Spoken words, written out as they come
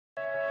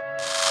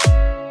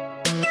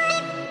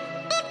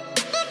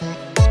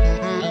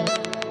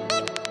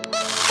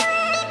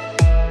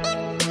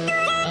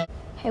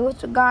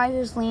what's up guys,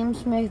 it's Liam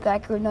Smith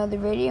back with another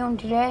video, and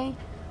today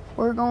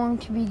we're going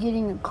to be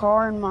getting a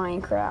car in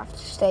Minecraft.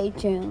 Stay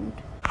tuned.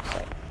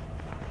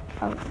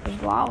 Oh,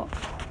 there's lava.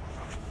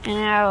 And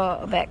I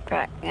have a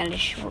backpack and a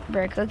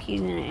shortbread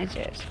cookies in it, it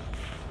says.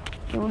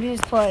 Okay, we'll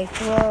just play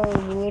throw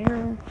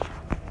glitter.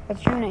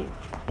 What's your name?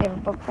 You have a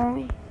book for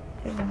me?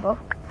 There's a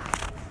book.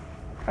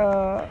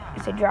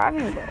 It's a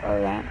driving book. Oh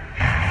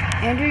yeah.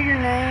 Enter your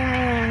name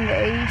and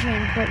age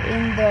and put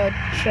in the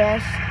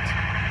chest.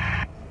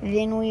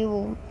 Then we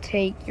will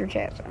take your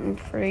test. I'm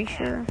pretty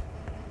sure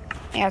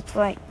I have to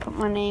like put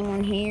my name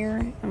on here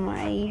and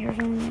my age or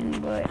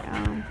something, but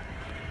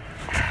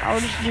I'll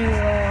just do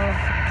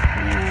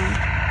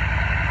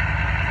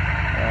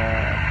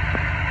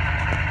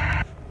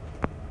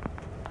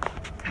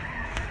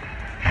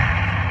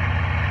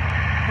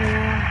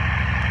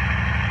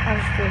I'll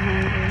just do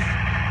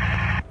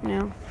hungry.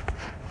 No,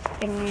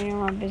 getting any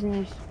more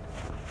business.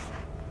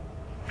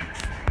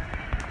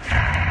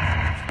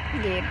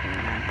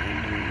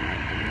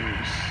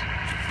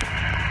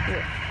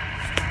 Yeah,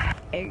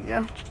 there you go.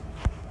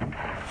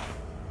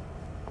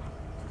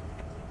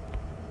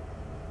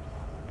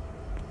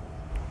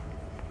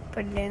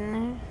 Put it in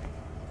there.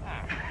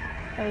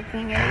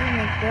 Everything else,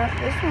 make up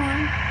this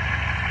one.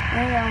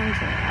 Maybe I want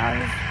to.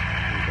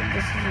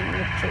 This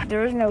isn't.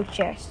 There is no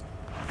chest.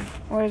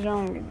 What is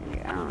wrong with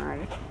you? I don't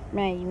know.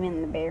 Man, you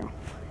meant the barrel.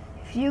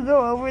 If you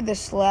go over the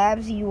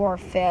slabs, you are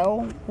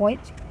fell. What?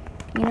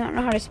 You don't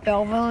know how to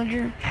spell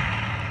villager?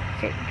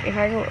 Okay, if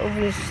I go over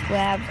the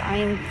slabs, I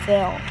am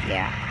fell.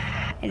 Yeah,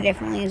 it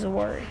definitely is a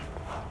word.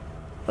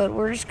 But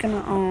we're just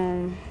gonna,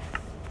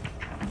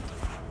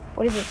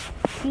 what is this?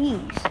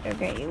 Keys.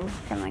 Okay, it looks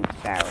kind of like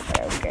sour,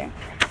 but okay.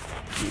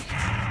 Keys.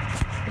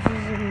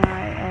 This is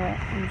my,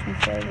 I'm just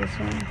gonna show this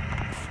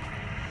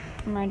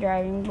in my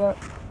driving book.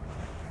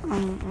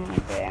 I'm gonna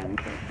put it out.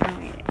 I don't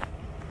need it.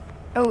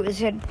 Oh, it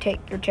said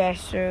take your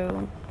test,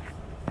 so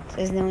it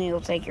says then we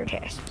will take your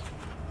test.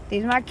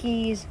 These are my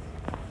keys,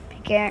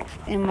 pickaxe,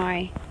 and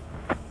my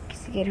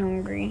case to get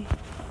hungry.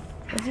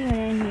 What's even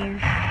in here?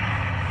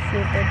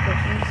 Shortbread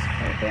cookies.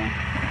 Okay.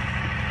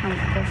 I'm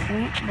not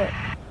pushing it, but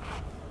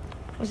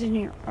what's in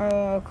here?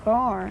 A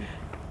car.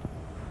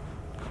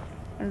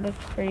 It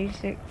looks pretty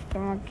sick.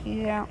 Got my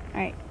keys out.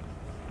 Alright.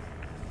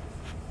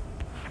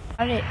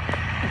 Got it.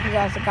 Okay,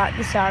 guys, I got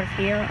this out of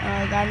here.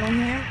 I got it on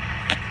here.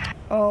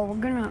 Oh, we're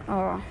gonna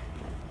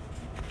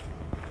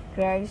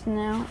drag this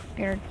now.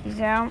 Get our keys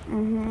out.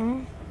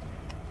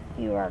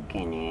 You are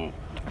getting it.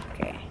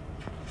 Okay.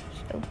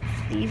 So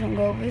these don't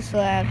go over the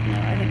slab. No,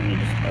 I think we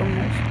just open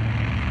those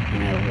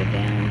and over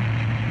down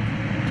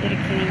to the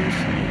clean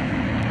sleeve.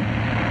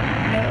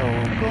 No,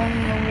 going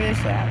over the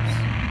slabs.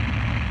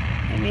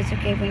 Maybe it's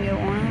okay if we go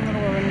one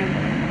little over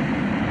another.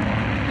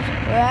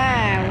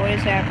 Wow, what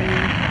is happening?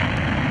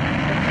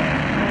 Okay,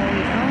 well,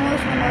 we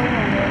almost went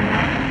over, but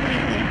not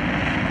completely.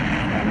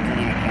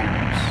 Everything that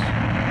counts.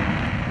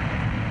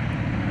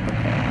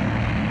 Okay,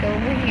 go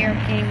over here.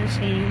 Can't even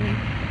see anything.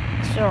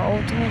 This is our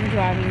ultimate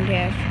driving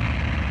test.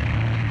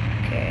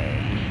 Okay.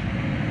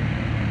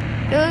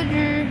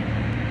 Villager.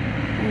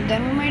 I'm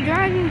done with my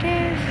driving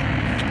test.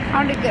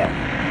 How'd it go?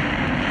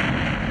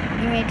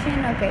 Give me a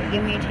 10? Okay,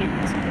 give me a 10.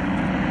 Let's go.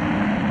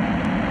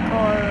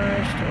 Car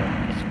store.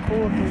 It's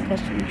cool looking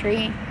custom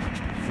tree.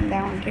 And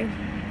that one too.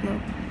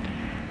 Move.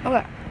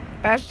 Okay.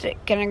 That's it.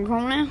 Can I go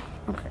home now?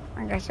 Okay.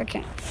 I guess I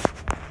can.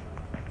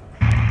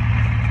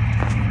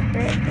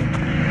 Great.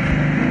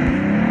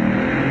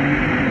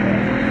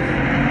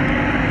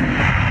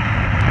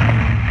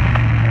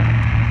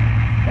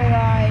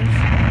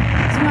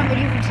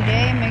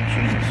 Today, make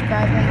sure you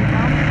subscribe and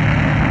comment.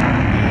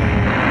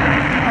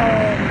 And,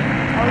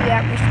 oh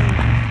yeah, we'll see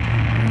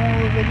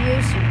more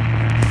videos soon.